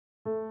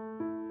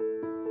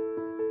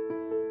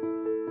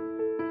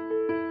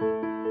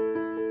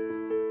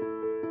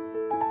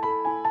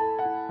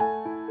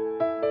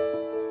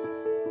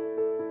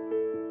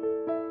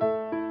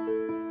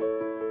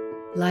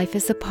Life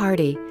is a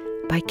Party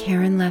by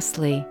Karen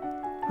Leslie,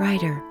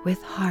 writer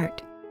with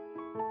heart.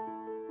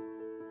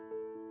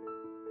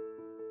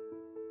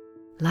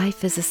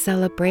 Life is a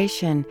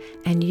celebration,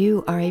 and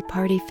you are a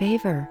party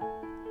favor.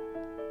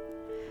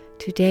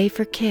 Today,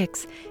 for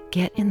kicks,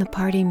 get in the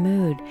party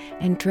mood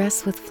and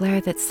dress with flair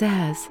that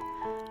says,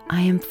 I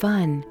am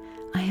fun,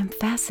 I am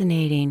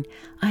fascinating,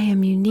 I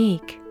am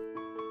unique.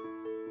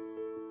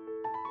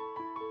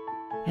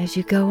 As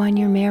you go on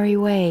your merry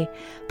way,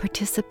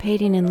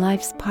 participating in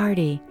life's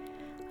party,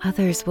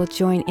 others will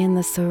join in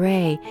the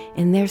soiree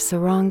in their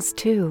sarongs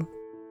too.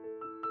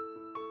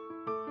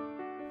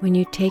 When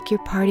you take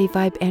your party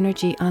vibe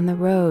energy on the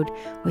road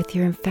with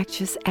your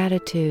infectious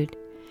attitude,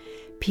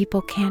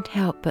 people can't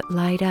help but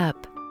light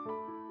up.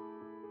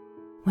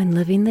 When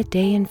living the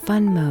day in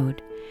fun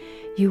mode,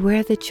 you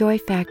wear the joy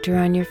factor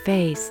on your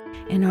face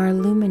and are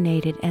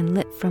illuminated and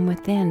lit from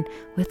within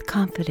with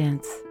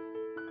confidence.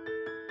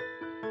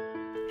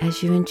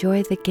 As you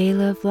enjoy the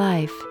gala of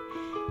life,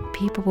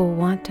 people will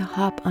want to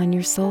hop on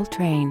your soul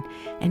train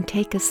and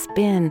take a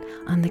spin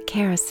on the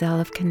carousel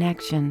of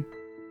connection.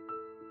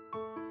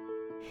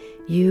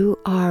 You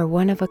are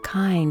one of a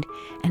kind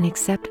and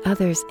accept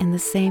others in the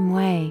same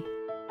way.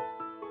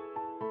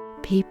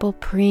 People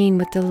preen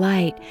with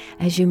delight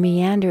as you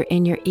meander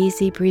in your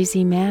easy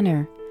breezy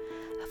manner,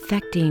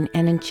 affecting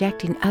and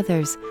injecting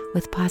others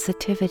with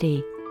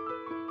positivity.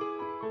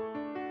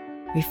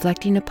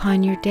 Reflecting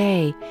upon your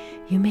day,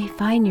 you may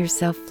find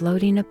yourself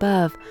floating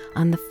above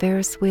on the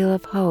Ferris wheel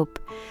of hope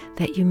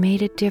that you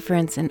made a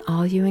difference in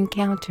all you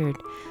encountered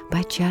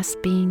by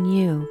just being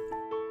you.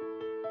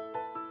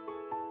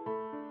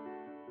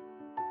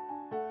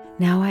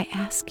 Now I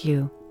ask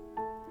you,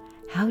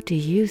 how do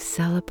you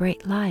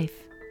celebrate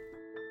life?